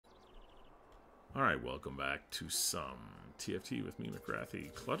Alright, welcome back to some TFT with me,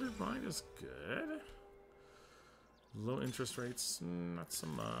 Mcwrathy. Cluttered Mind is good. Low interest rates, not so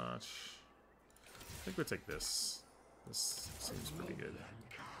much. I think we'll take this. This seems pretty good.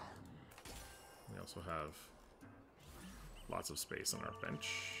 We also have lots of space on our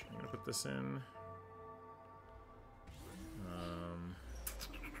bench. I'm going to put this in.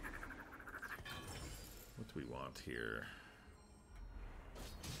 What do we want here?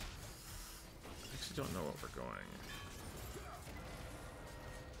 I actually don't know what we're going.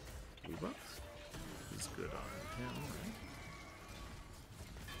 Blue buff? He's good on him, right?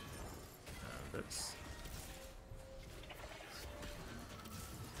 That's...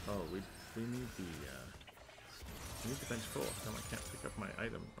 Oh, we need the bench full. How come I can't pick up my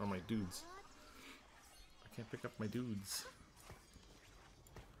item, or my dudes? I can't pick up my dudes.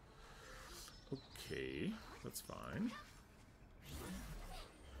 Okay, that's fine.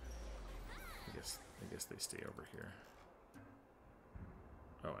 I guess they stay over here.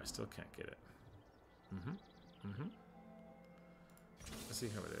 Oh, I still can't get it. Let's see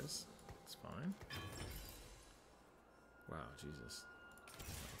how it is. It's fine. Wow, Jesus.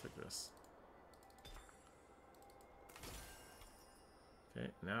 I'll take this. Okay,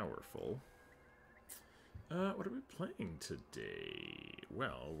 now we're full. What are we playing today?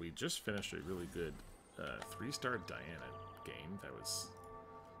 Well, we just finished a really good 3-star Diana game. That was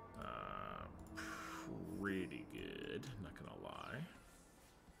pretty good, not gonna lie.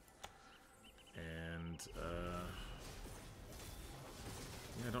 And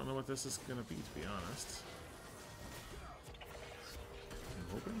yeah, I don't know what this is gonna be, to be honest. I'm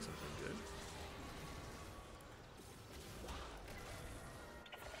hoping something good.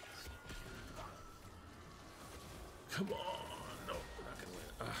 Come on! No, we're not gonna win.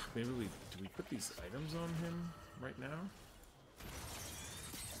 Maybe do we put these items on him right now?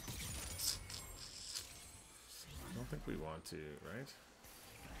 I don't think we want to, right?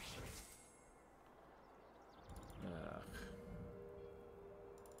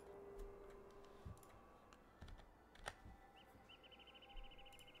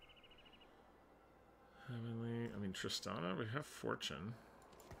 Heavenly, I mean Tristana, we have Fortune.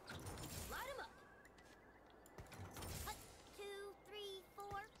 Light 'em up. 1, 2, 3,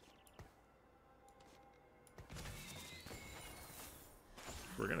 4.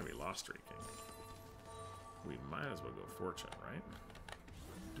 We're gonna be lost streaking. We might as well go Fortune, right?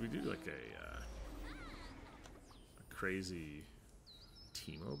 Do we do like a crazy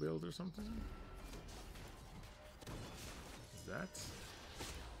TEEMO build or something? Is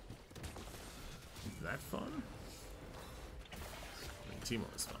that fun? I mean,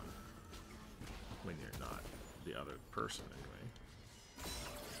 TEEMO is fun when you're not the other person, anyway.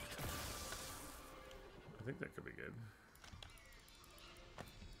 I think that could be good.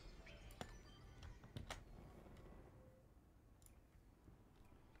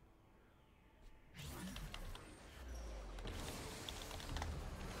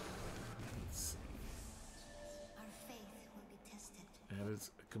 And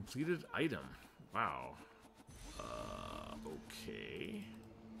it's a completed item. Wow. Okay.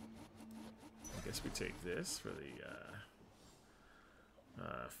 I guess we take this for the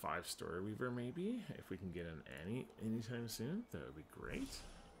 5-story weaver, maybe. If we can get an Annie anytime soon, that would be great.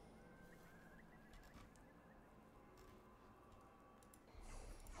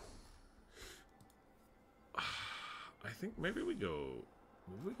 I think maybe we go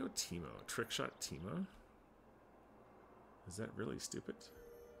TEEMO. Trickshot TEEMO. Is that really stupid?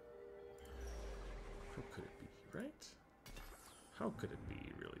 How could it be, right? How could it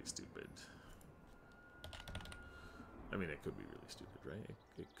be really stupid? I mean, it could be really stupid, right?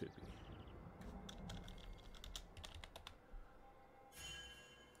 It could be.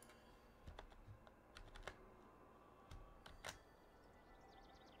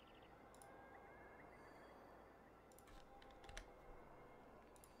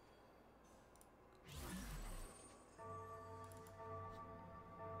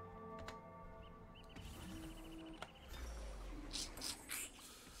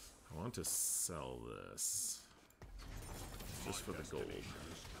 I want to sell this just for the gold,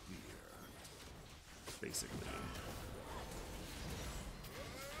 basically.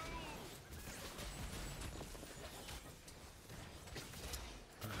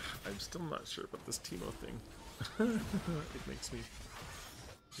 I'm still not sure about this TEEMO thing. It makes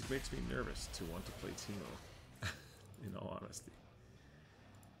me nervous to want to play TEEMO. In all honesty.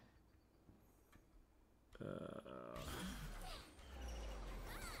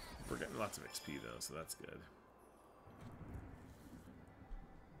 We're getting lots of XP though, so that's good.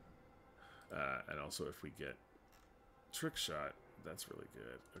 And also if we get trick shot, That's really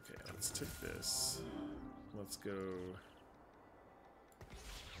good. Okay, let's take this. Let's go.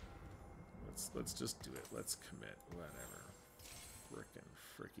 Let's just do it. Let's commit. Whatever. Frickin'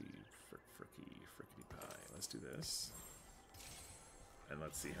 frickety pie. Let's do this. And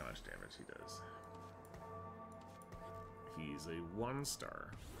let's see how much damage he does. He's a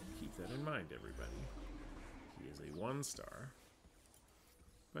 1-star. Keep that in mind, everybody. He is a 1-star.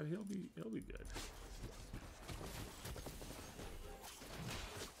 But he'll be good.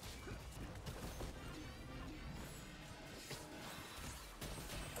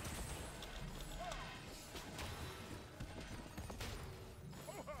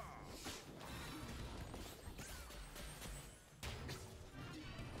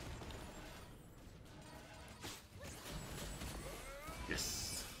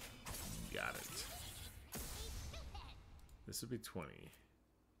 Yes. Got it. This would be 20.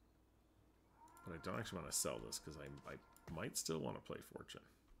 But I don't actually want to sell this because I might still want to play Fortune.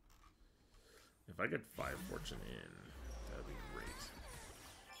 If I get 5 Fortune in, that would be great.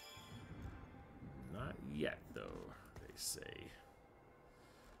 Not yet, though, they say.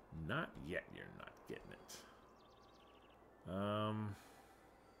 Not yet, you're not getting it.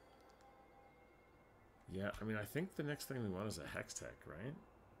 Yeah, I mean, I think the next thing we want is a Hex Tech, right?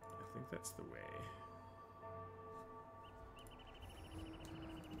 I think that's the way.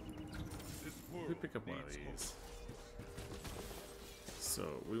 We could pick up one of these.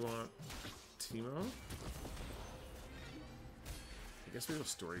 So, we want TEEMO. I guess we go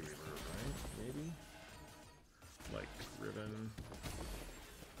Story Weaver, right? Maybe? Like, Riven...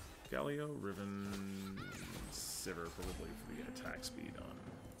 Galio, Riven... Sivir, probably for the attack speed on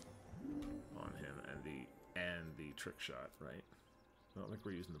him, and the trick shot, right? I don't think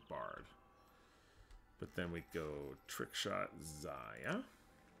we're using the Bard. But then we go trick shot Zaya.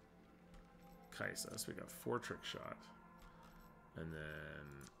 Kaisa, so we got 4 trick shot. And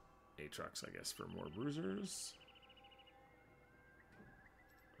then Aatrox, I guess, for more bruisers.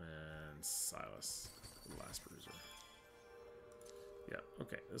 And Silas, the last bruiser. Yeah,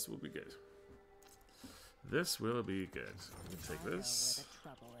 okay, this will be good. This will be good. We can take this.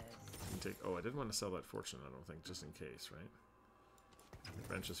 We can take, oh, I didn't want to sell that Fortune, I don't think, just in case, right?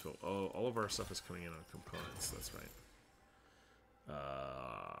 The bench is full. Oh, all of our stuff is coming in on components, that's right.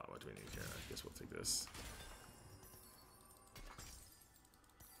 What do we need here? I guess we'll take this.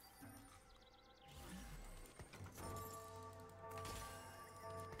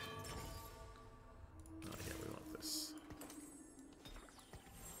 Oh, yeah, we want this.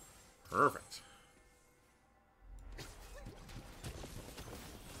 Perfect.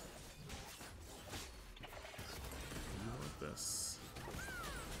 You want this.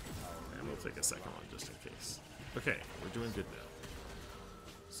 And we'll take a second one just in case. Okay, we're doing good now.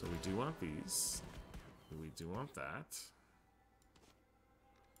 So we do want these. We do want that.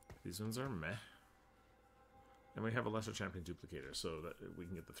 These ones are meh. And we have a lesser champion duplicator, so that we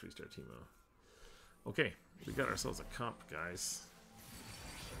can get the 3-star TEEMO. Okay, we got ourselves a comp, guys.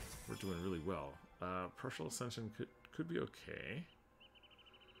 We're doing really well. Partial Ascension could be okay.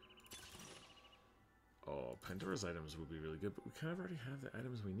 Oh, Pandora's items would be really good, but we kind of already have the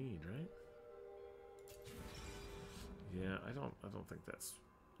items we need, right? Yeah, I don't think that's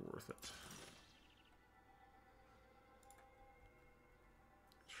worth it.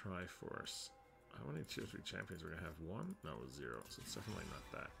 Triforce. How many tier 3 champions? We're gonna have 1? No, 0. So it's definitely not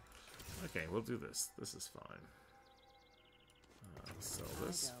that. Okay, we'll do this. This is fine. Sell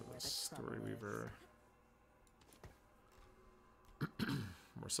this for the Story Weaver.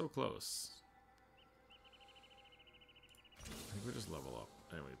 We're so close. I think we just level up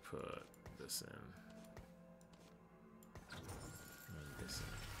and we put this in. And this in.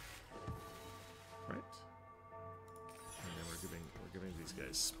 Right? And then we're giving these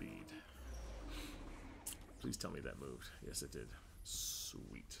guys speed. Please tell me that moved. Yes, it did.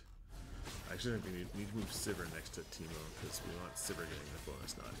 Sweet. I actually think we need to move Sivir next to TEEMO because we want Sivir getting the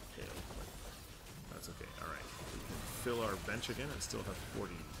bonus, not Hail. But that's okay. Alright. We can fill our bench again and still have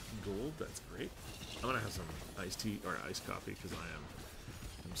 40 gold. That's great. I'm gonna have some iced tea or iced coffee because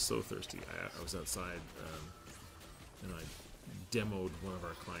I'm so thirsty. I was outside and I demoed one of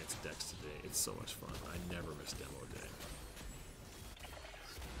our clients' decks today. It's so much fun. I never miss demo day.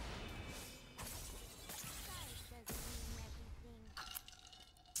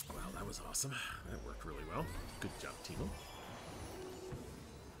 Wow, that was awesome. That worked really well. Good job, TEEMO.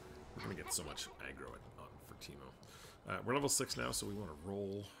 We're gonna get so much aggro on for TEEMO. We're level 6 now, so we want to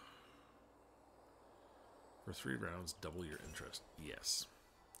roll for 3 rounds. Double your interest. Yes.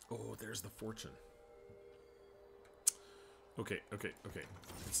 Oh, there's the Fortune. Okay.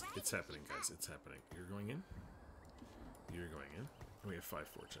 It's happening, guys. It's happening. You're going in. You're going in. We have 5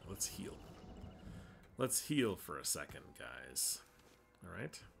 fortune. Let's heal. Let's heal for a second, guys.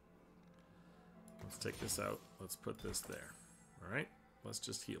 Alright? Let's take this out. Let's put this there. Alright? Let's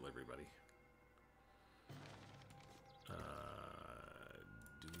just heal everybody. Do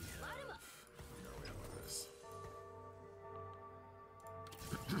we have... No, we have all this.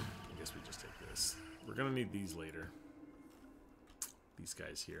 I guess we just take this. We're gonna need these later. These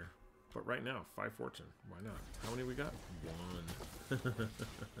guys here. But right now, 5 fortune. Why not? How many we got? 1.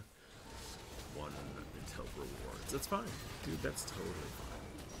 1 intel rewards. That's fine. Dude, that's totally fine.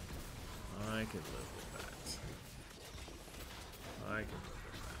 I can live with that. I can live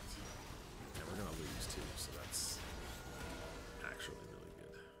with that. And we're gonna lose too, so that's actually really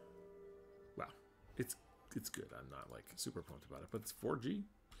good. Wow. It's good. I'm not like super pumped about it, but it's 4G.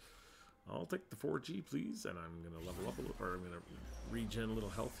 I'll take the 4G, please, and I'm gonna level up a little, or I'm gonna regen a little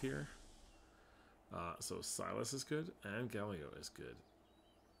health here. So Silas is good, and Galio is good.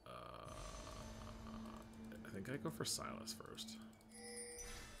 I think I go for Silas first.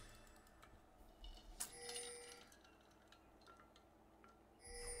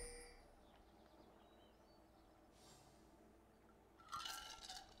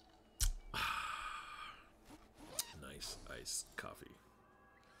 Nice iced coffee.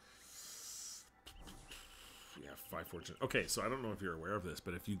 Yeah, 5 fortune. Okay, so I don't know if you're aware of this,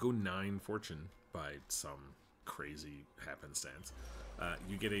 but if you go 9 fortune by some crazy happenstance,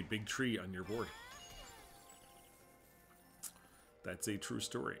 you get a big tree on your board. That's a true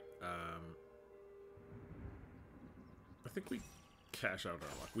story. I think we cash out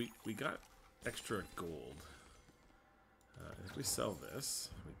our luck. We got extra gold. I think we sell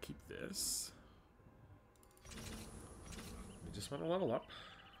this. We keep this. We just want to level up.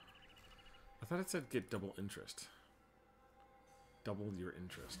 I thought it said get double interest. Double your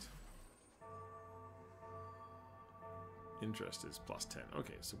interest. Interest is plus 10.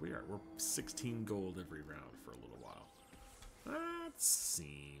 Okay, so we're 16 gold every round for a little while. That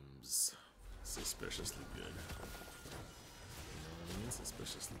seems suspiciously good. You know what I mean?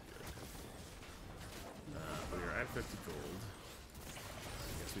 Suspiciously good. We are at 50 gold. I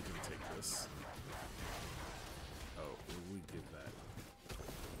guess we can take this. Oh, we give that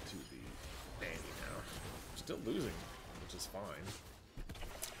to the Danny now. We're still losing, which is fine.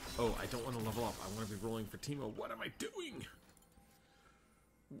 Oh, I don't want to level up. I want to be rolling for TEEMO. What am I doing?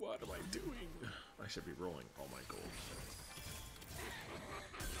 What am I doing? I should be rolling all my gold.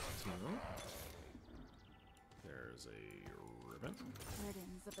 TEEMO. There's a ribbon.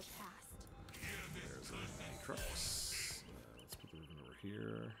 Burdens of the past. There's a trucks. Let's put the ribbon over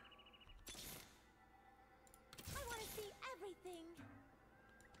here. I want to see everything.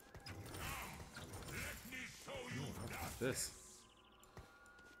 Oh, how about this?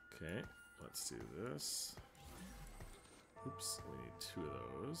 Okay, let's do this. Oops, we need 2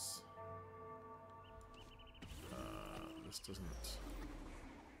 of those. This doesn't...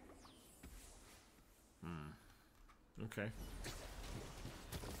 Okay.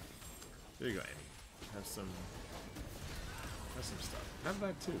 There you go, Annie. Have some stuff. Have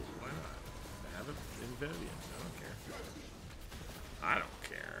that too. Why not? Have it in Vivian. I don't care. I don't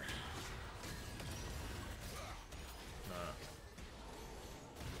care.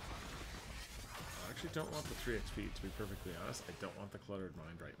 I actually don't want the 3 XP, to be perfectly honest. I don't want the cluttered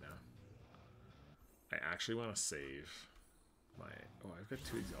mind right now. I actually want to save my... Oh, I've got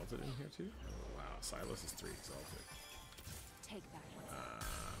 2 exalted in here too? Oh, wow. Silas is 3 exalted. Take that one.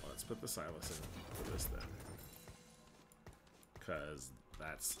 Let's put the Silas in for this then. Because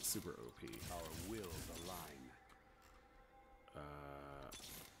that's super OP. Our wills align.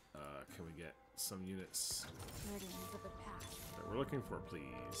 Can we get some units Burdens of the past. that we're looking for,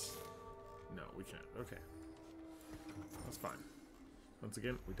 please? No, we can't. Okay. That's fine. Once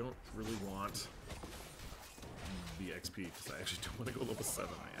again, we don't really want the XP because I actually don't want to go level 7.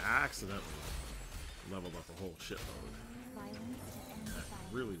 I accidentally leveled up a whole shitload. That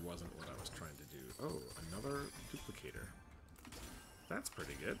really wasn't what I was trying to do. Oh, another duplicator. That's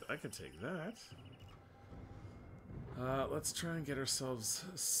pretty good. I can take that. Let's try and get ourselves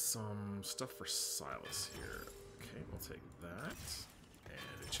some stuff for Silas here. Okay, we'll take that.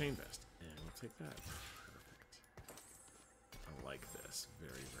 And a chain vest. And we'll take that. Perfect. I like this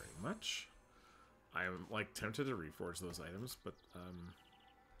very, very much. I'm, like, tempted to reforge those items, but,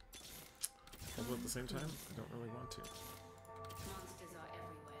 although at the same time, I don't really want to. Monsters are everywhere.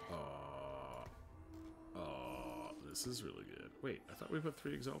 This is really good. Wait, I thought we put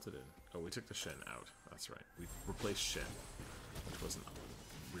 3 exalted in. Oh, we took the Shen out. That's right. We replaced Shen, which wasn't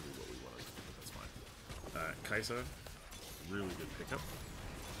really what we wanted, but that's fine. Kaisa, really good pickup.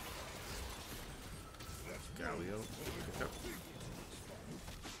 Galio pick up.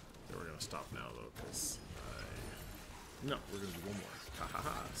 Okay, we're gonna stop now though, because no, we're gonna do one more. Ha ha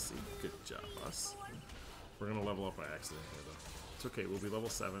ha! See, good job, us. We're gonna level up by accident here though. It's okay. We'll be level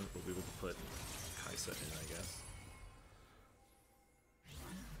 7. We'll be able to put Kaisa in, I guess.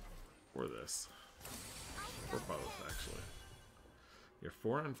 Or this. Or both, actually. Your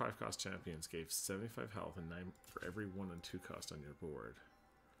 4 and 5 cost champions gave 75 health and 9 for every 1 and 2 cost on your board.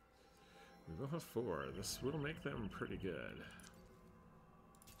 We both have 4. This will make them pretty good.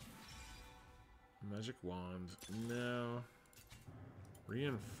 Magic wand. No.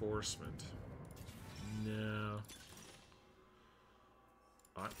 Reinforcement. No.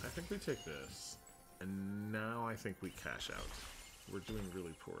 I think we take this. And now I think we cash out. We're doing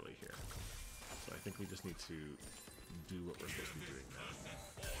really poorly here. So I think we just need to do what we're supposed to be doing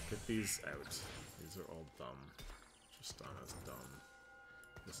now. Get these out. These are all dumb. Tristana's dumb.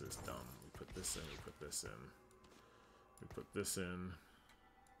 This is dumb. We put this in, we put this in. We put this in.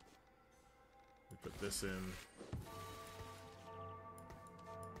 We put this in.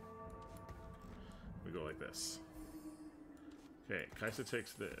 We go like this. Okay, Kaisa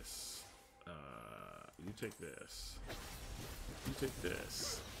takes this. You take this. You take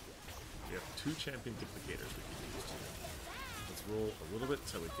this. We have 2 champion duplicators we can use too. Let's roll a little bit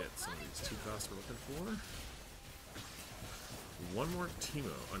till we get some of these 2 costs we're looking for. 1 more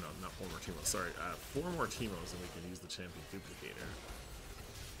Teemo. Oh no, not 1 more Teemo. Sorry, 4 more Teemos and we can use the champion duplicator.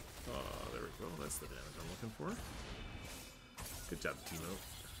 Oh, there we go. That's the damage I'm looking for. Good job, Teemo.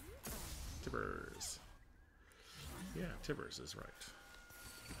 Tibbers. Yeah, Tibbers is right.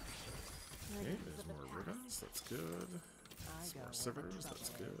 Okay, there's more ribbons. That's good. Some more sivers. That's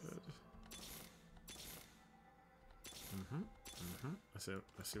good.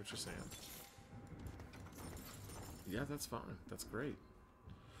 I see what you're saying. Yeah, that's fine. That's great.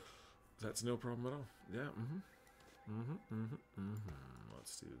 That's no problem at all. Yeah,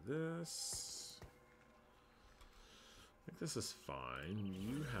 Let's do this. I think this is fine.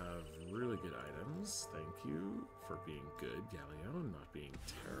 You have really good items. Thank you for being good, Galio, and not being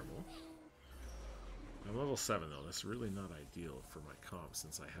terrible. I'm level 7 though. That's really not ideal for my comp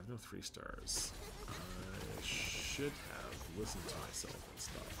since I have no 3 stars. I should have listened to myself and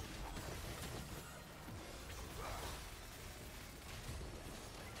stuff.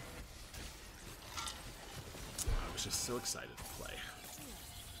 I was just so excited to play.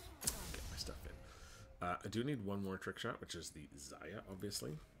 Get my stuff in. I do need 1 more trick shot, which is the Zaya,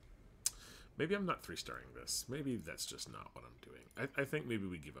 obviously. Maybe I'm not 3-starring this. Maybe that's just not what I'm doing. I think maybe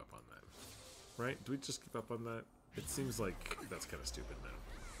we give up on that. Right? Do we just give up on that? It seems like that's kind of stupid now.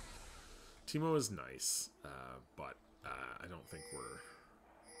 TEEMO is nice, but I don't think we're...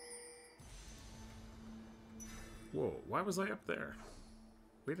 Whoa, why was I up there?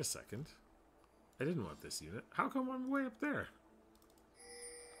 Wait a second. I didn't want this unit. How come I'm way up there?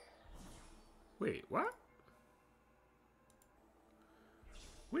 Wait, what?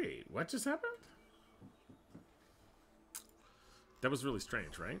 Wait, what just happened? That was really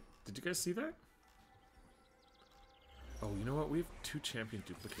strange, right? Did you guys see that? Oh, you know what? We have 2 champion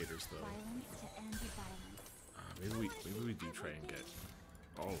duplicators, though. Maybe we do try and get...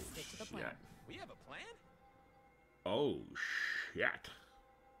 Oh, shit. We have a plan? Oh, shit.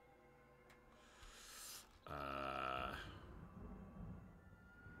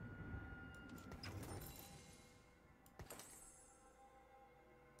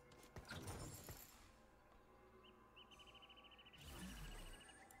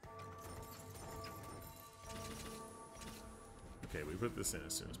 Okay, we put this in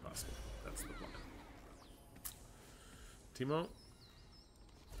as soon as possible. That's the plan. TEEMO,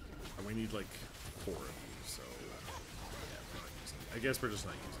 we need like 4 of you, so yeah, we're not using it. I guess we're just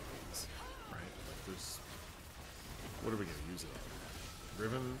not using these, right? Like, there's... What are we going to use it on?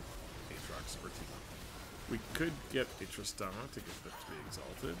 Riven, Aatrox, or TEEMO. We could get a Tristana to get them to be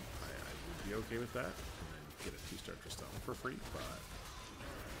exalted. I would be okay with that, and then get a 2-star Tristana for free, but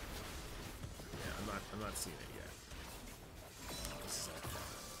yeah, I'm not seeing it yet. This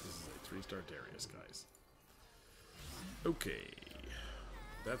is a 3-star Darius, guys. Okay.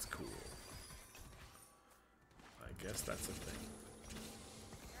 That's cool. I guess that's a thing.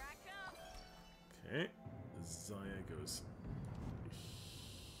 Okay. Zaya goes...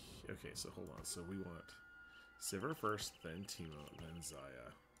 Okay, so hold on. So we want Sivir first, then TEEMO, then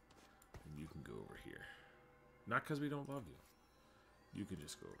Zaya. And you can go over here. Not because we don't love you. You can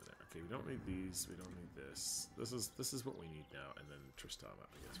just go over there. Okay, we don't need these. We don't need this. This is what we need now. And then Tristana.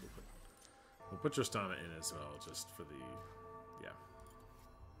 I guess we'll put Tristana in as well, just for the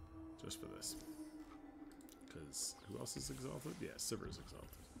just for this. Because who else is exalted? Yeah, Sivir is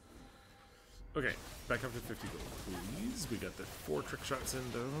exalted. Okay, back up to 50 gold, please. We got the 4 trick shots in,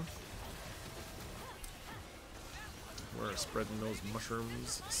 though. We're spreading those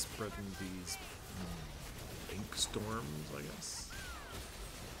mushrooms, spreading these ink storms, I guess.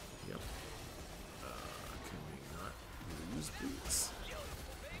 Yep. Can we not lose, please?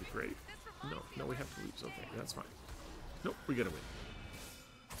 That'd be great. No, we have to lose. Okay, that's fine. Nope, we gotta win.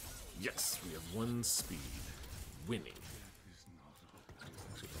 Yes, we have 1 speed. Winning.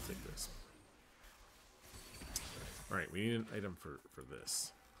 Actually, I'll take this. Alright, we need an item for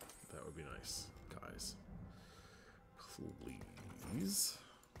this. That would be nice, guys. Please.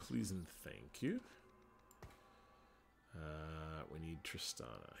 Please and thank you. We need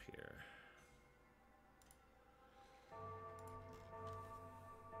Tristana here.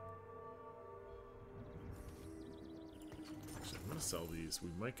 Actually, I'm going to sell these. We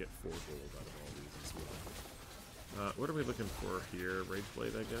might get 4 gold out of all these as well. What are we looking for here? Rage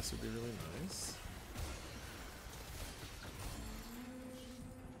Blade, I guess, would be really nice.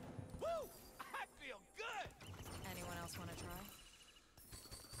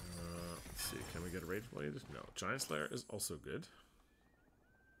 Can we get a Rage Blade? No. Giant Slayer is also good.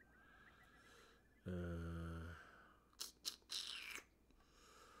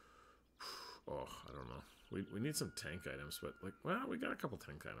 Oh, I don't know. We need some tank items, but like, well, we got a couple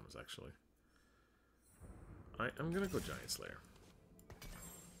tank items actually. I'm gonna go Giant Slayer.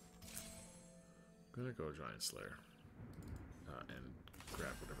 I'm gonna go Giant Slayer. And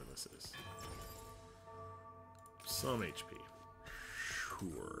grab whatever this is. Some HP.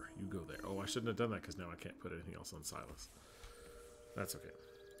 Sure, you go there. Oh, I shouldn't have done that because now I can't put anything else on Silas. That's okay.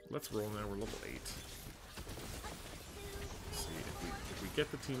 Let's roll now. We're level 8. Let's see, if we get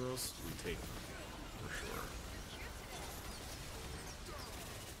the Teemos, we take them. For sure.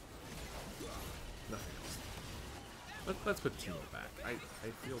 Nothing else. Let's put Teemo back. I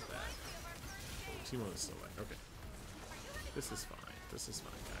feel bad. Oh, Teemo is still back. Okay. This is fine. This is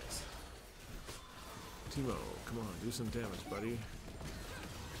fine, guys. Teemo, come on, do some damage, buddy.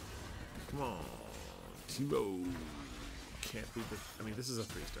 Come on, Teemo. Can't be the. I mean, this is a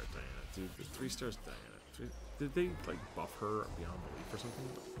 3-star Diana, dude. The 3 stars Diana. Did they like buff her beyond belief or something?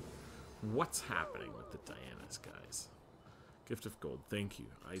 What's happening with the Dianas, guys? Gift of gold. Thank you.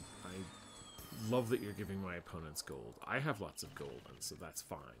 I love that you're giving my opponents gold. I have lots of gold, and so that's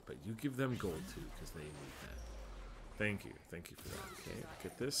fine. But you give them gold too, because they need that. Thank you. Thank you for that. Okay,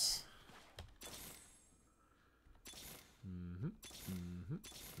 get this.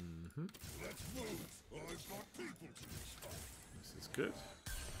 Let's move. I've got people to inspire. This is good.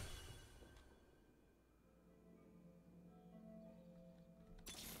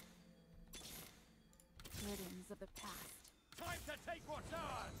 Burdens of the past. Time to take what's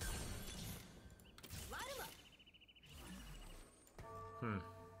ours! Light 'em up.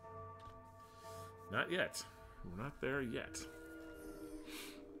 Not yet. We're not there yet.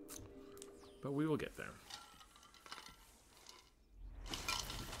 But we will get there.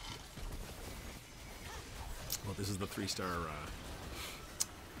 Well, this is the 3-star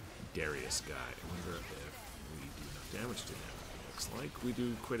Darius guy. I wonder if we do enough damage to him. Looks like we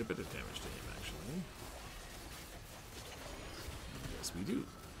do quite a bit of damage to him, actually. Yes, we do.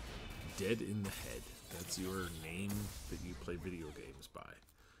 Dead in the Head. That's your name that you play video games by.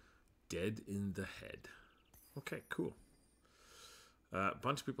 Dead in the Head. Okay, cool. A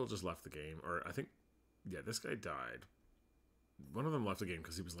bunch of people just left the game, or I think, yeah, this guy died. One of them left the game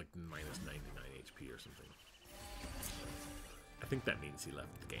because he was like minus 99 HP or something. I think that means he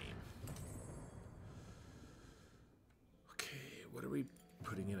left the game. Okay, what are we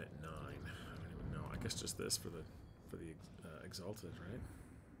putting in at 9? I don't even know. I guess just this for the Exalted, right?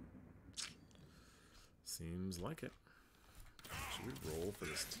 Seems like it. Should we roll for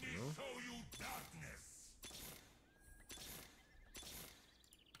this Teemo? Show you darkness.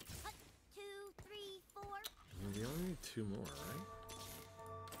 2, 3, 4. We only need 2 more, right?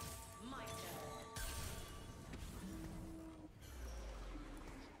 My turn.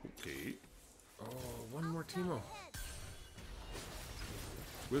 Okay. Oh, 1 more Teemo.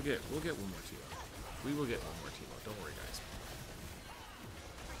 We'll get 1 more Teemo. We will get 1 more Teemo. Don't worry, guys.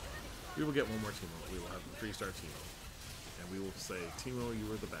 We will get 1 more Teemo. We will have the 3-star Teemo. And we will say, Teemo, you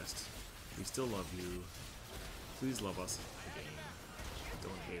were the best. We still love you. Please love us again.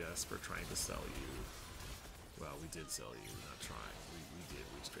 Don't hate us for trying to sell you. Well, we did sell you, not trying. We did.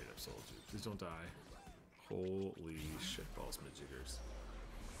 We straight up sold you. Please don't die. Holy shitballs, midjiggers.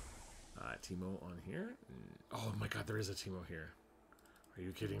 Teemo on here? Oh my god, there is a Teemo here. Are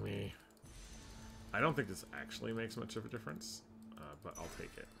you kidding me? I don't think this actually makes much of a difference, but I'll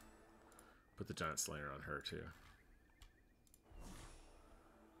take it. Put the Giant Slayer on her too.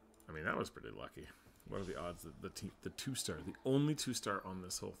 I mean, that was pretty lucky. What are the odds that the 2-star, the only 2-star on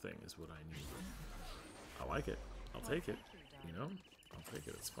this whole thing is what I need? I like it. I'll take it. You know? I'll take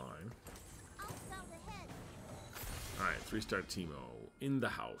it. It's fine. I'll sell the head. Alright, 3-star Teemo. In the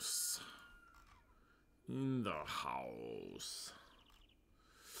house. In the house.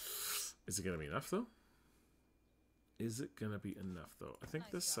 Is it going to be enough, though? Is it going to be enough, though? I think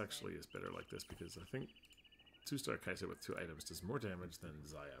this actually is better like this, because I think 2-star Kaisa with 2 items does more damage than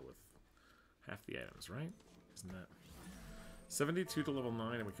Zaya with half the items, right? Isn't that... 72 to level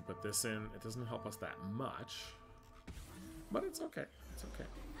 9, and we can put this in. It doesn't help us that much, but it's okay. It's okay.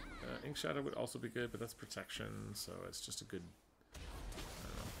 Ink Shadow would also be good, but that's protection, so it's just a good... I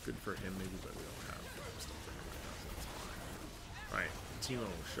don't know, good for him maybe, but we don't have stuff for him right now, so that's fine. Alright, Teemo,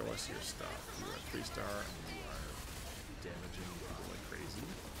 show us your stuff. You are 3-star, and you are damaging people like crazy.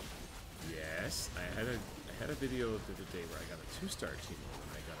 Yes, I had a video the other day where I got a 2-star Teemo,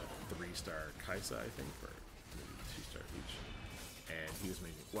 and I got a 3-star Kaisa, I think, or maybe 2-star each. And he was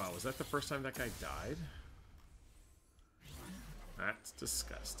making... Wow, was that the first time that guy died? That's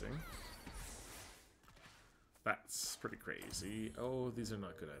disgusting. That's pretty crazy. Oh, these are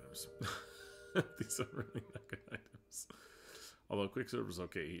not good items. These are really not good items. Although Quicksilver was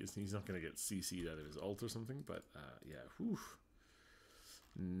okay. He's not going to get CC'd out of his ult or something, but yeah, whew.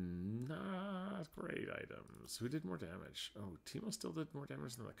 Not great items. Who did more damage? Oh, Teemo still did more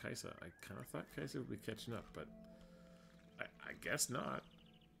damage than the Kaisa. I kind of thought Kaisa would be catching up, but I guess not.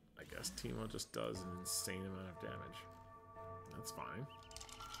 I guess Teemo just does an insane amount of damage. That's fine.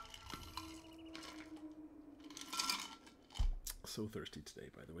 So thirsty today,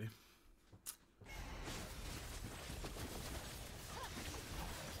 by the way.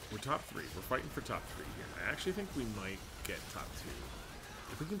 We're top 3. We're fighting for top 3 here. I actually think we might get top 2.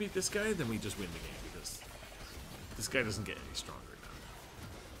 If we can beat this guy, then we just win the game, because this guy doesn't get any stronger now.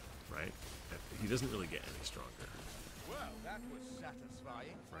 Right? He doesn't really get any stronger. Well, that was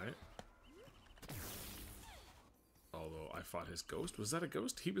satisfying. Right? Although I fought his ghost. Was that a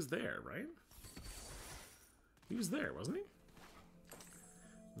ghost? He was there, right? He was there, wasn't he?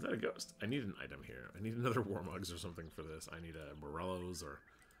 Was that a ghost? I need an item here. I need another Warmugs or something for this. I need a Morello's or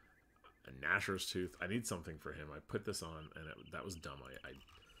a Gnasher's Tooth. I need something for him. I put this on, and that was dumb.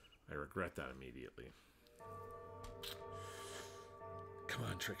 I regret that immediately. Come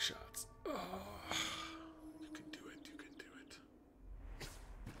on, trick shots. Oh, you can do it. You can do it.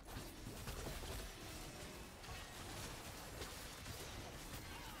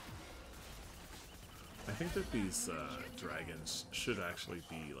 I think that these dragons should actually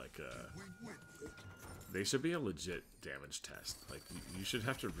be like a... They should be a legit damage test. Like, you should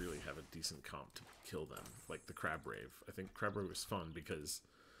have to really have a decent comp to kill them. Like the Crab Rave. I think Crab Rave was fun because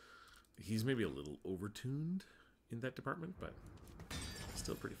he's maybe a little overtuned in that department, but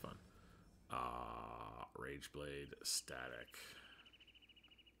still pretty fun. Rage Blade, Static.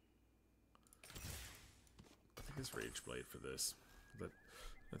 I think it's Rage Blade for this. That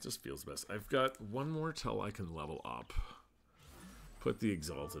just feels best. I've got one more till I can level up. Put the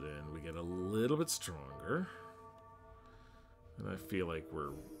Exalted in. We get a little bit stronger. And I feel like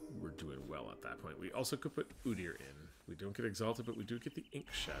we're doing well at that point. We also could put Udyr in. We don't get Exalted, but we do get the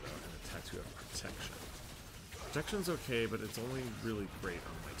Ink Shadow and a Tattoo of Protection. Protection's okay, but it's only really great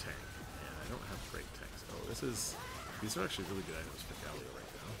on my tank. And I don't have great tanks. Oh, these are actually really good items for Galio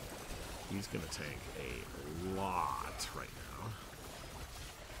right now. He's going to tank a lot right now.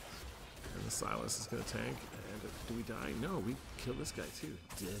 And the Silas is going to tank. And do we die? No, we kill this guy too.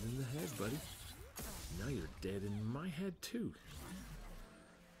 Dead in the head, buddy. Now you're dead in my head too.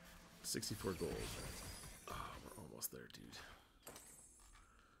 64 gold. Oh, we're almost there, dude.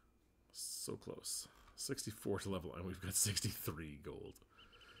 So close. 64 to level, and we've got 63 gold.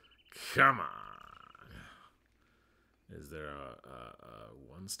 Come on. Is there a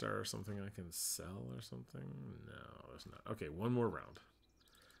 1-star or something I can sell or something? No, there's not. Okay, one more round.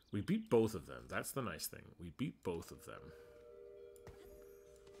 We beat both of them. That's the nice thing. We beat both of them.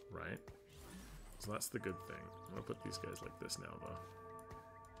 Right? So that's the good thing. I'm going to put these guys like this now, though.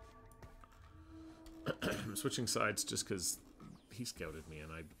 I'm switching sides just because he scouted me, and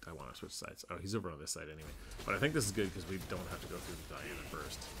I want to switch sides. Oh, he's over on this side anyway. But I think this is good because we don't have to go through the Diana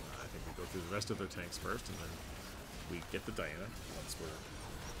first. I think we go through the rest of their tanks first, and then we get the Diana once we're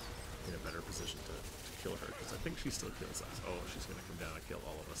in a better position to kill her, because I think she still kills us. Oh, she's going to come down and kill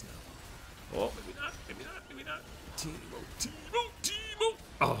all of us now. Oh, maybe not, maybe not, maybe not. Teemo, Teemo, Teemo!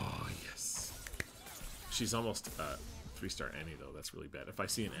 Oh, yes. She's almost 3-star Annie, though. That's really bad. If I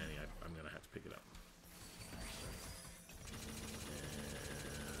see an Annie, I'm going to have to pick it up.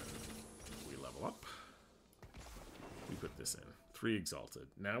 And we level up. We put this in. 3 exalted.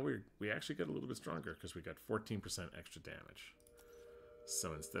 Now we actually got a little bit stronger because we got 14% extra damage.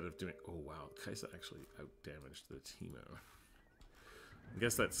 So instead of doing... Oh, wow. Kaisa actually out-damaged the Teemo. I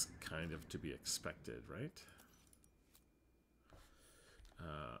guess that's kind of to be expected, right?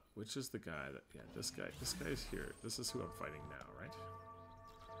 Which is the guy that... Yeah, this guy's here. This is who I'm fighting now, right?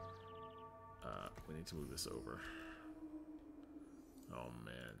 We need to move this over. Oh,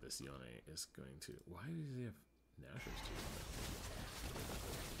 man. This Yone is going to... Why does he have Nashers too?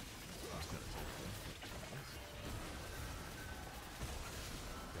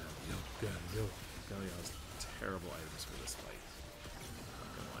 Galio has terrible items for this fight. Not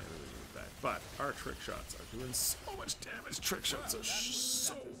gonna lie, really bad. But our trick shots are doing so much damage. Trick shots are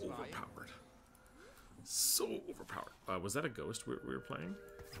so overpowered. So overpowered. Was that a ghost we were playing?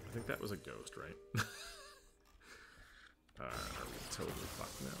 I think that was a ghost, right? Are we totally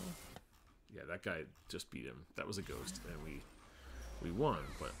fucked now? Yeah, that guy just beat him. That was a ghost, and we won,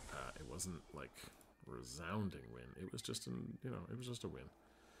 but it wasn't like resounding win. It was just an, you know, it was just a win.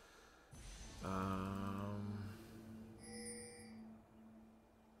 I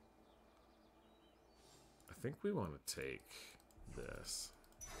think we want to take this.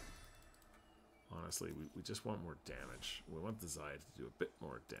 Honestly, we just want more damage. We want the Zaya to do a bit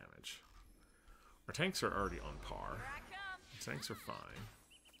more damage. Our tanks are already on par. The tanks are fine.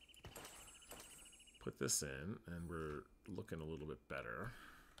 Put this in, and we're looking a little bit better.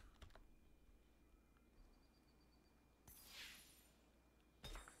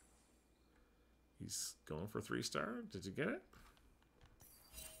 He's going for 3-star. Did you get it?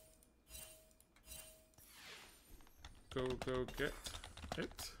 Go get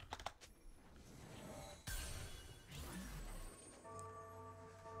it.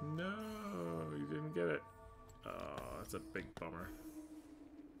 No, you didn't get it. Oh, that's a big bummer.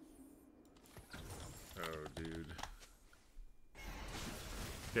 Oh, dude.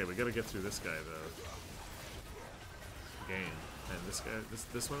 Okay, we gotta get through this guy, though. Game. And this guy,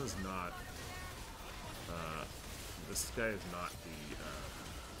 this one is not... this guy is not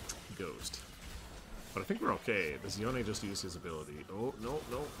the ghost. But I think we're okay. This Yone just used his ability. Oh, no,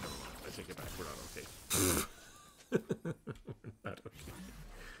 no, never mind. I take it back. We're not okay. We're not okay.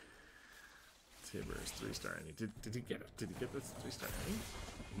 Tibbers, 3-star. And did he get it? Did he get this 3-star?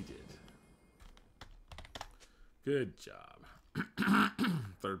 He did. Good job.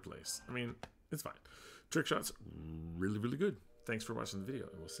 3rd place. I mean, it's fine. Trick shots, really, really good. Thanks for watching the video,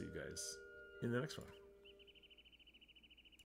 and we'll see you guys in the next one.